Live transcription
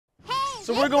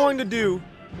So we're going to do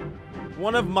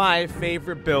one of my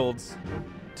favorite builds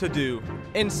to do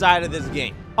inside of this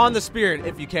game. On the Spirit,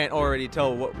 if you can't already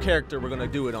tell what character we're going to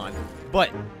do it on. But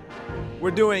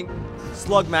we're doing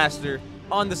Slug Master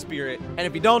on the Spirit. And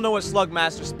if you don't know what Slug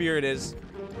Master Spirit is,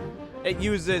 it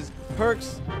uses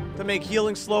perks to make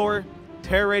healing slower,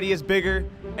 tear radius bigger,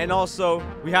 and also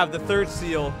we have the third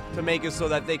seal to make it so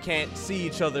that they can't see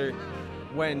each other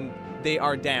when they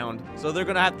are downed. So they're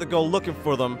going to have to go looking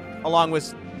for them along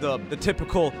with the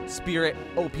typical Spirit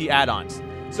OP add-ons.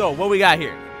 So what we got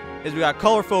here is we got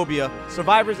Color Phobia.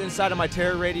 Survivors inside of my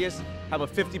terror radius have a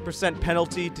 50%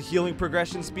 penalty to healing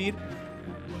progression speed.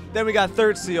 Then we got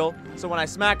Third Seal, so when I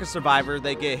smack a survivor,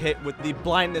 they get hit with the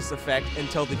blindness effect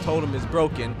until the totem is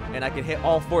broken, and I can hit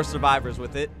all 4 survivors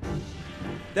with it.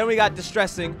 Then we got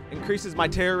Distressing, increases my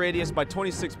terror radius by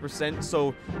 26%,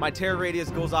 so my terror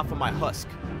radius goes off of my husk.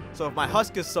 So if my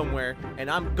husk is somewhere, and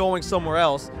I'm going somewhere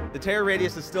else, the terror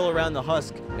radius is still around the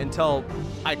husk until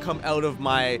I come out of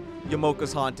my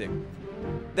Yamoka's Haunting.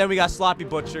 Then we got Sloppy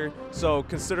Butcher, so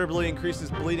considerably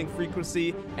increases bleeding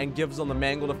frequency and gives them the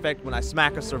mangled effect when I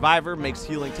smack a survivor, makes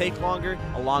healing take longer,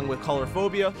 along with Color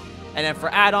Phobia. And then for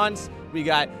add-ons, we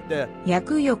got the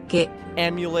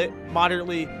Amulet,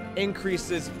 moderately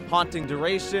increases Haunting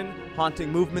duration,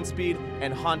 Haunting movement speed,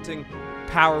 and Haunting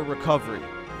power recovery.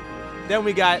 Then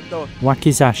we got the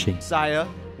Wakizashi Saya,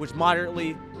 which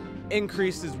moderately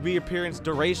increases reappearance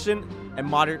duration and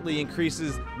moderately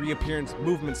increases reappearance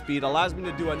movement speed. Allows me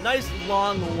to do a nice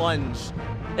long lunge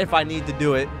if I need to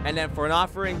do it. And then for an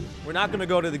offering, we're not going to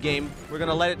go to the game. We're going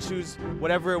to let it choose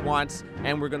whatever it wants,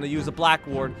 and we're going to use a Black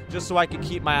Ward just so I can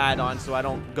keep my add-on so I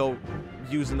don't go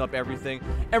using up everything.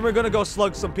 And we're going to go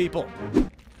slug some people.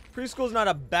 Preschool's not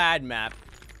a bad map,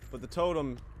 but the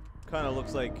totem kind of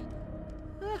looks like...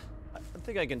 I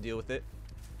think I can deal with it.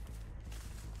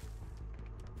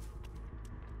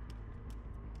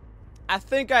 I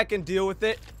think I can deal with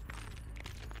it.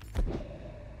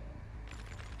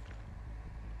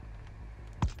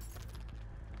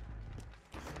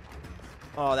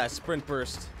 Oh, that sprint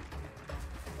burst.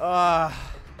 Hi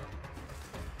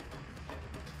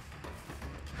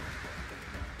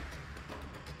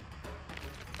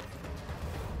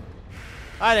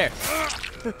there.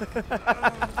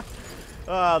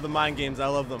 Ah, the mind games. I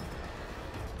love them.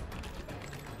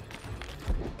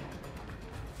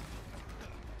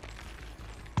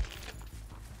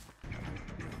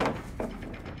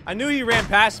 I knew he ran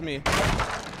past me.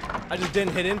 I just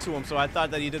didn't hit into him, so I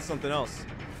thought that he did something else.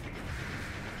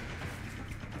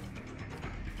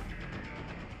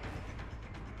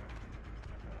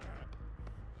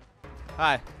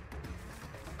 Hi.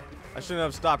 I shouldn't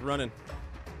have stopped running.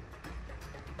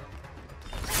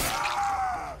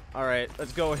 Alright,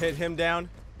 let's go hit him down.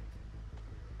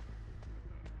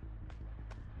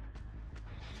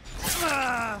 Let's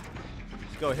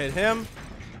go hit him.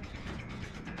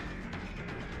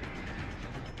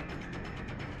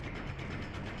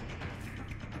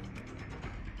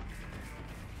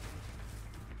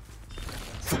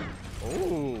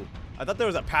 Ooh, I thought there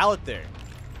was a pallet there.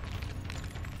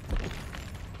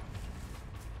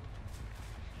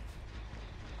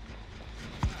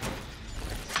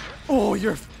 Oh,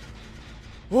 you're...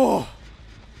 Whoa.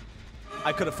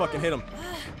 I could have fucking hit him.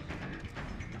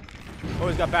 Oh,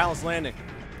 he's got balanced landing.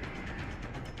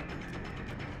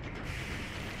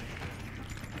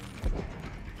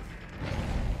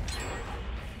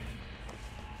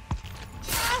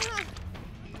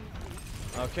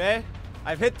 Okay.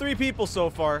 I've hit 3 people so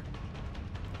far.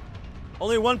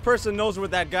 Only one person knows where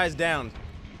that guy's down.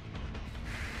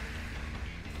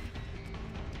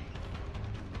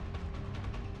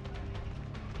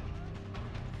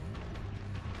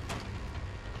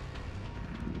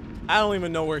 I don't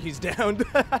even know where he's downed.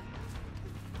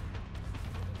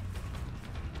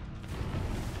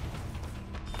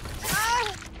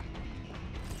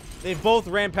 They both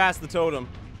ran past the totem.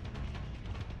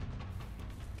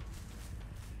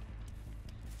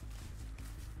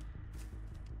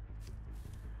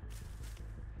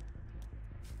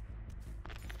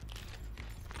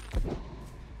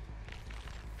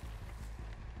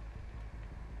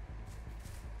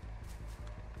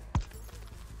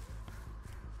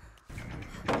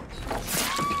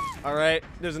 Alright,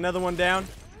 there's another one down.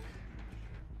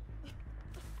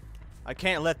 I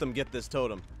can't let them get this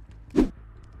totem. I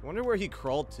wonder where he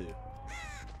crawled to.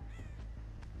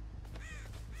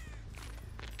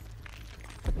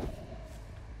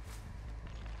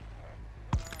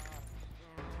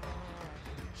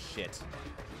 Shit.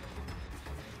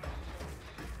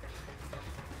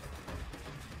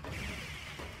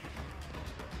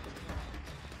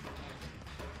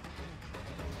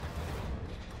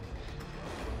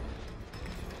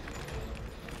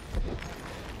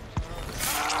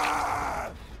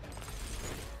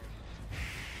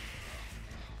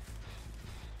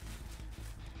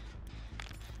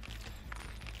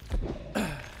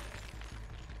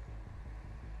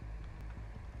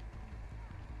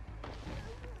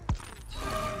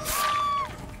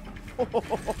 All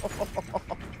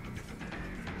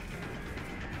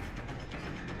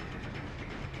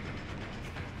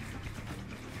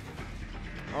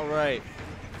right.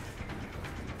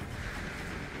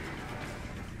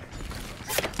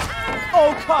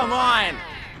 Oh, come on!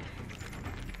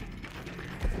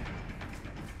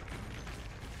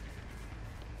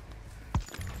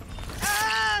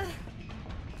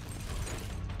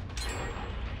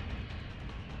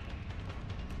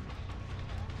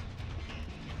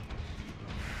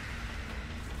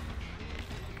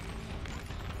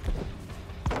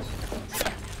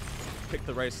 Pick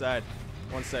the right side.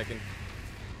 1 second.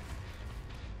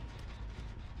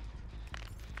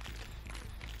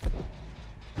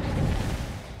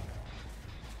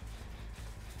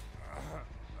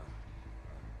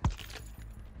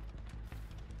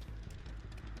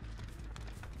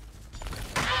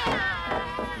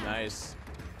 Nice.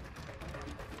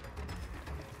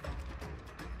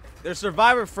 They're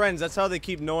survivor friends. That's how they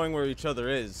keep knowing where each other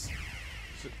is.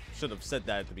 Should have said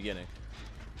that at the beginning.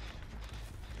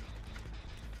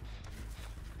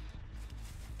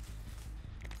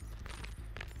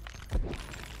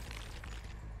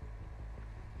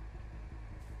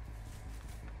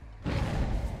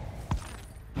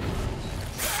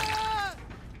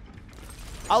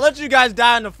 I'll let you guys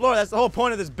die on the floor. That's the whole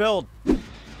point of this build. Let's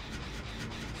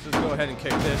just go ahead and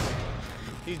kick this.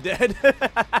 He's dead.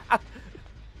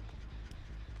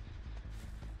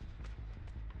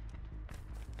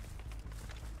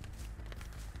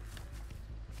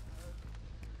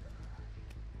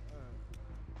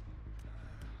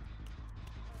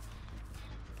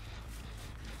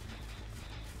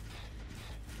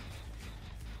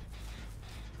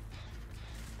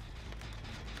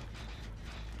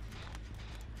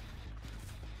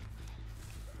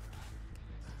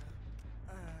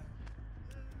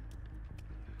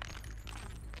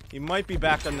 He might be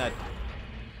back on that.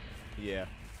 Yeah.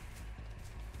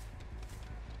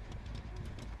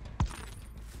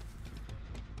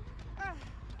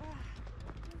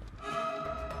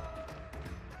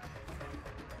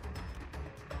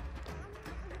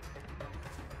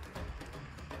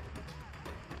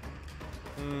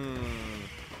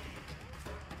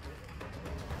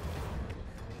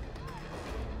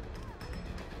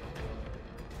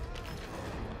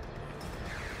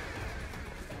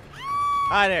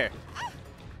 Hi there.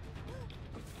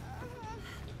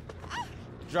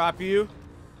 Drop you.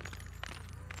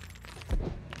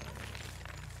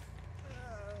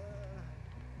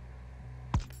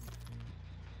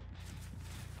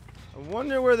 I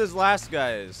wonder where this last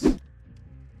guy is.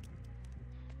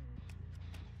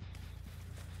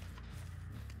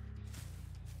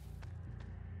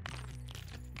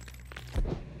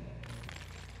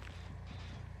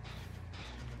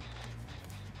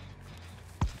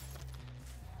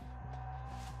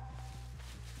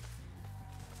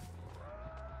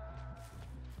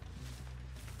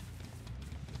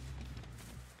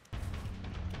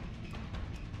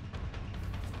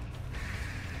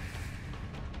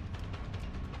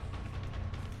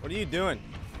 What are you doing?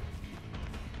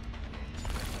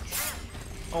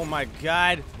 Oh my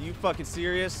god, are you fucking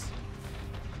serious?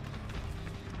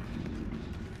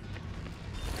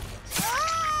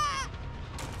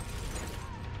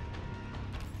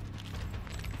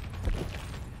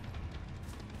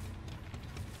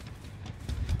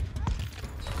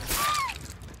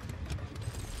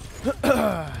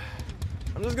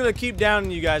 I'm just gonna keep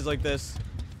downing you guys like this.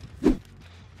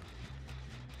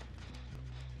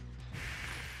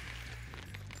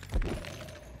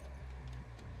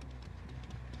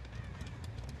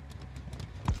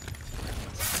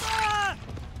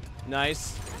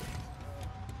 Nice.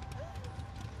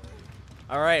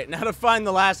 Alright, now to find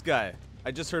the last guy.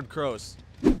 I just heard crows.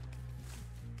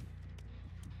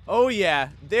 Oh yeah,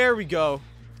 there we go.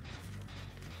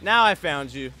 Now I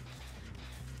found you.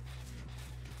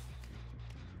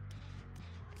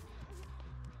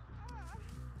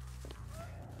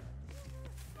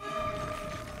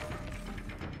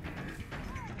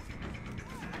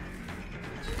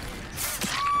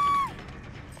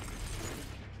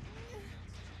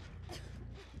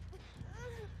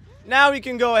 Now we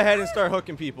can go ahead and start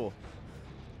hooking people.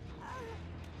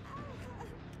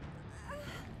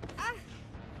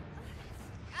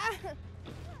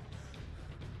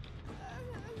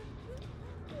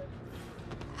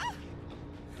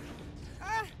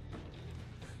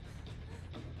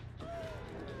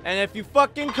 And if you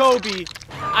fucking Kobe,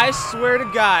 I swear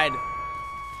to God.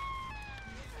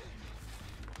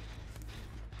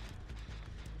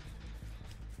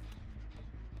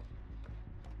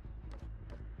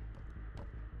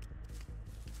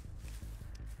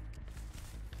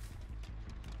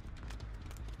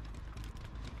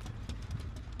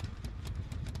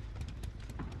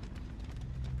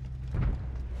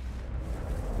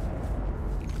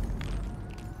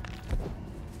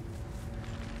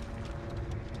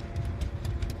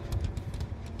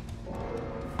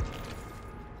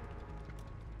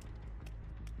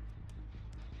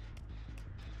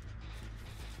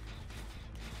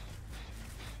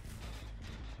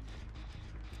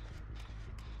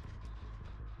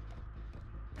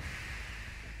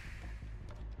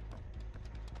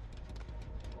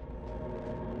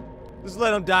 Just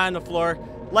let him die on the floor.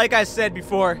 Like I said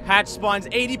before, hatch spawns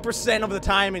 80% of the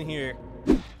time in here.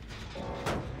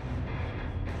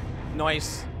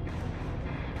 Nice.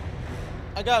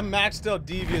 I got maxed out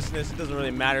deviousness. It doesn't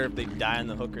really matter if they die on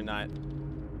the hook or not.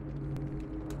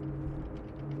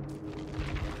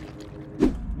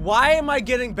 Why am I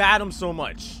getting Batum so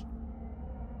much?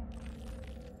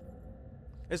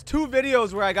 There's 2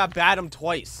 videos where I got Batum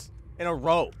twice in a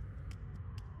row.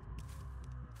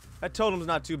 That totem's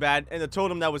not too bad, and the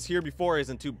totem that was here before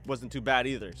wasn't too bad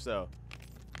either, so.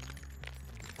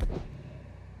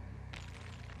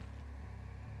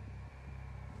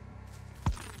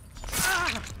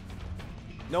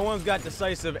 No one's got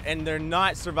decisive, and they're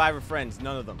not survivor friends,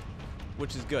 none of them,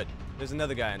 which is good. There's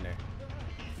another guy in there.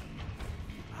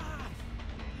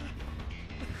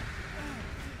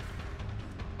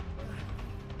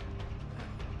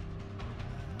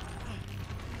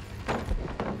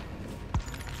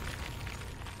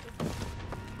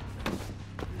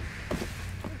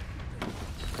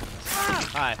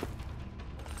 Hi.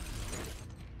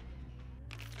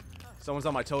 Someone's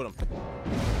on my totem.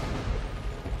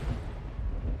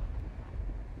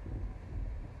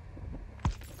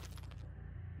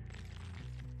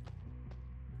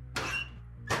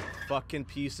 Fucking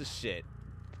piece of shit.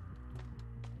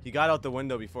 He got out the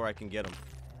window before I can get him.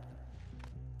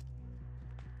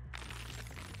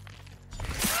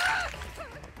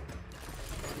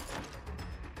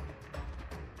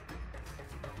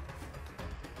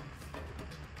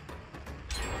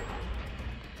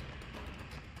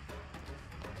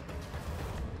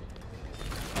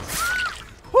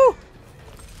 Whew.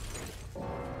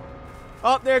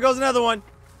 Oh, there goes another one.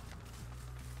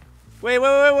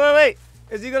 Wait.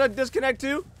 Is he gonna disconnect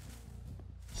too?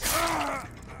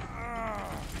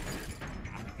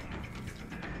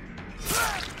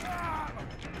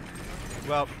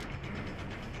 Well,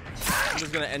 I'm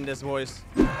just gonna end this, boys.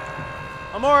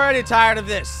 I'm already tired of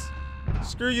this.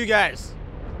 Screw you guys.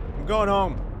 I'm going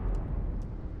home.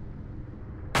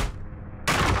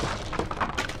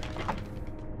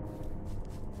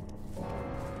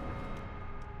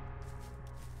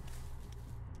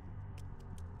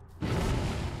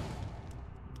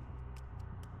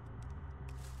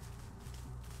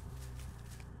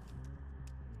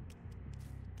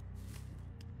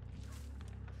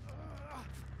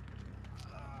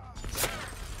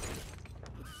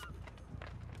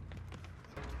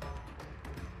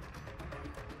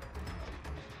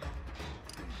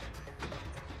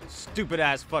 Stupid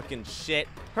ass fucking shit.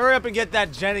 Hurry up and get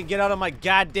that gen and get out of my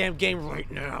goddamn game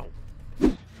right now.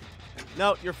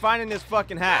 No, you're finding this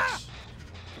fucking hatch.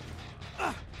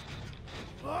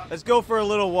 Let's go for a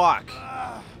little walk.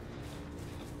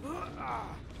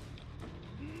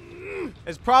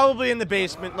 It's probably in the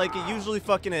basement like it usually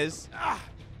fucking is.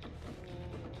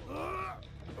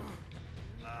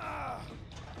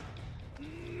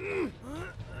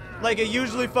 Like it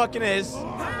usually fucking is.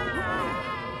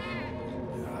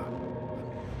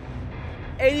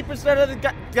 80% of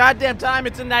the goddamn time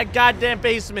it's in that goddamn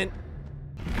basement.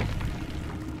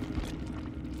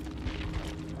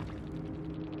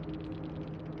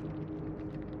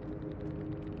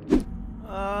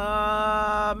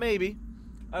 Maybe.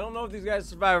 I don't know if these guys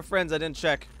survivor friends. I didn't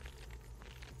check.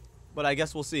 But I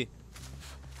guess we'll see.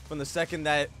 From the second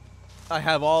that I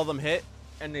have all of them hit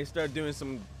and they start doing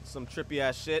some trippy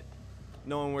ass shit,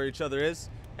 knowing where each other is,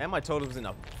 and my totem's in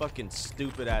a fucking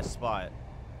stupid ass spot.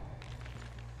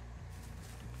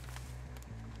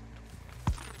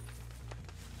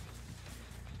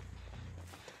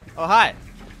 Oh, hi.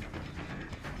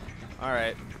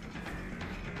 Alright.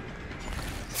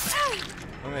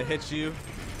 I'm gonna hit you.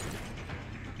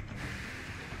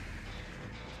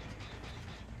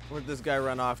 Where'd this guy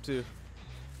run off to?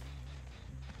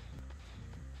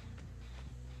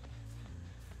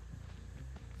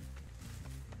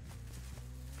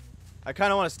 I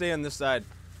kinda wanna stay on this side.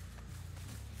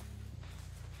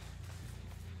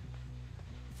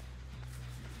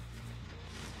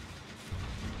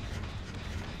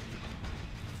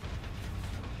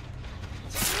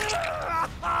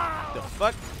 The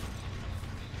fuck?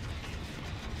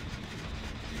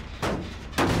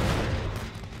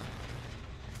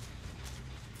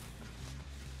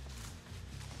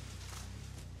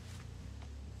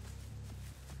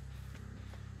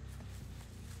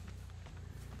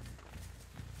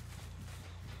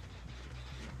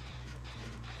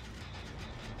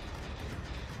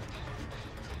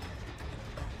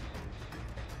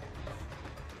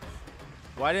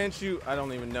 Why didn't you? I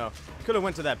don't even know. Could have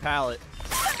went to that pallet.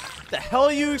 The hell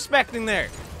are you expecting there?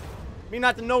 Me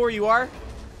not to know where you are?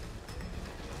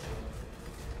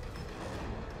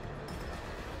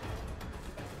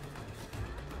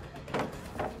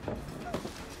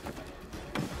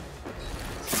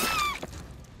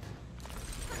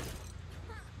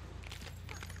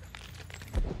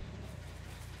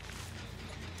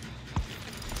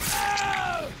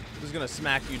 just gonna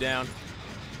smack you down.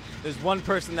 There's one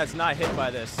person that's not hit by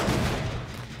this.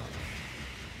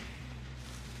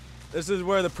 This is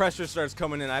where the pressure starts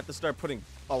coming in. I have to start putting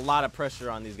a lot of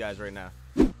pressure on these guys right now.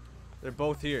 They're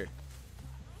both here.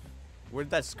 Where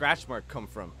did that scratch mark come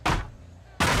from?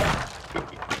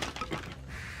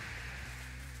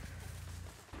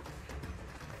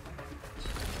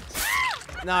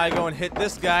 Now I go and hit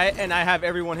this guy, and I have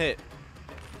everyone hit.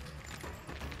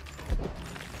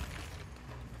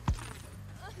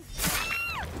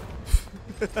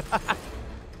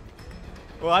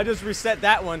 Well, I just reset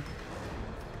that one.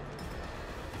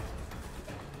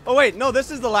 Oh, wait. No, this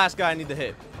is the last guy I need to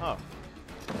hit. Oh.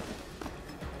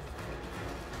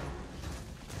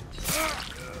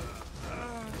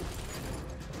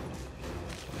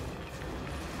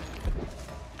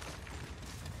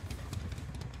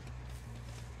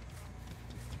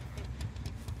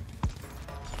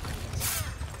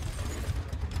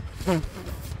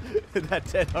 That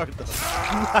dead heart though.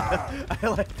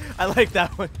 I like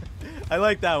that one. I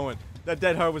like that one. That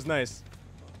dead heart was nice.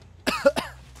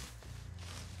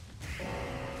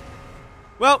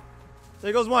 Well,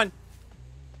 there goes one.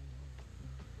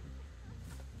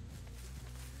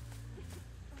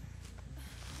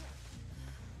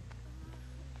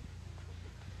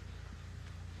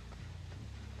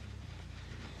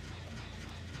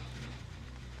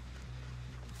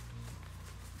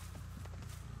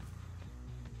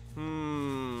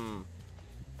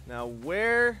 Now,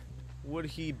 where would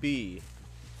he be?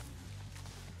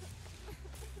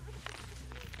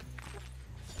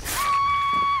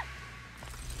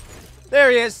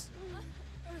 There he is.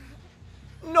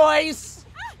 Nice.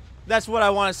 That's what I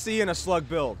want to see in a slug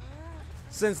build.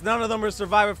 Since none of them are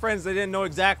survivor friends, they didn't know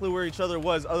exactly where each other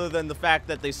was, other than the fact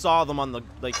that they saw them on the,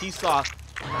 like, he saw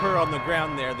her on the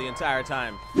ground there the entire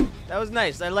time. That was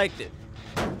nice. I liked it.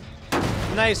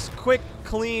 Nice, quick,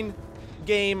 clean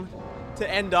game to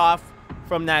end off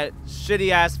from that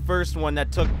shitty ass first one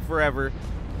that took forever,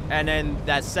 and then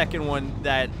that second one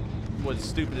that was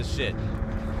stupid as shit.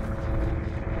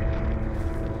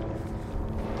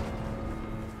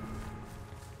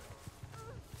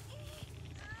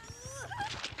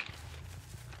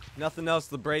 Nothing else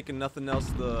to break and nothing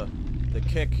else to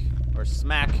kick or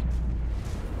smack.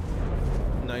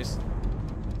 Nice.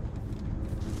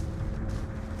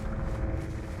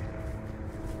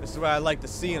 This is what I like to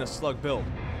see in a slug build.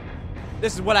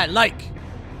 This is what I like.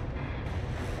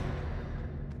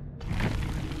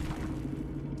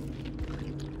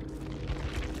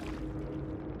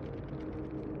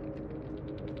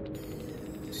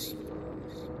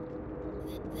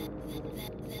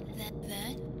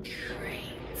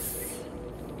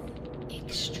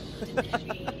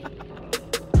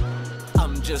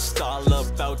 I'm just all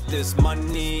about this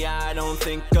money. I don't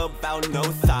think about no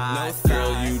thoughts.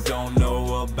 Girl, you don't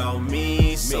know about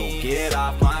me, so get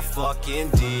off my fucking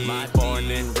D. Born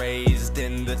and raised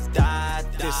in the dot.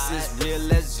 This is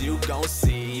real as you gon'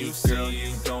 see. Girl,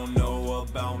 you don't know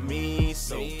about me,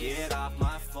 so get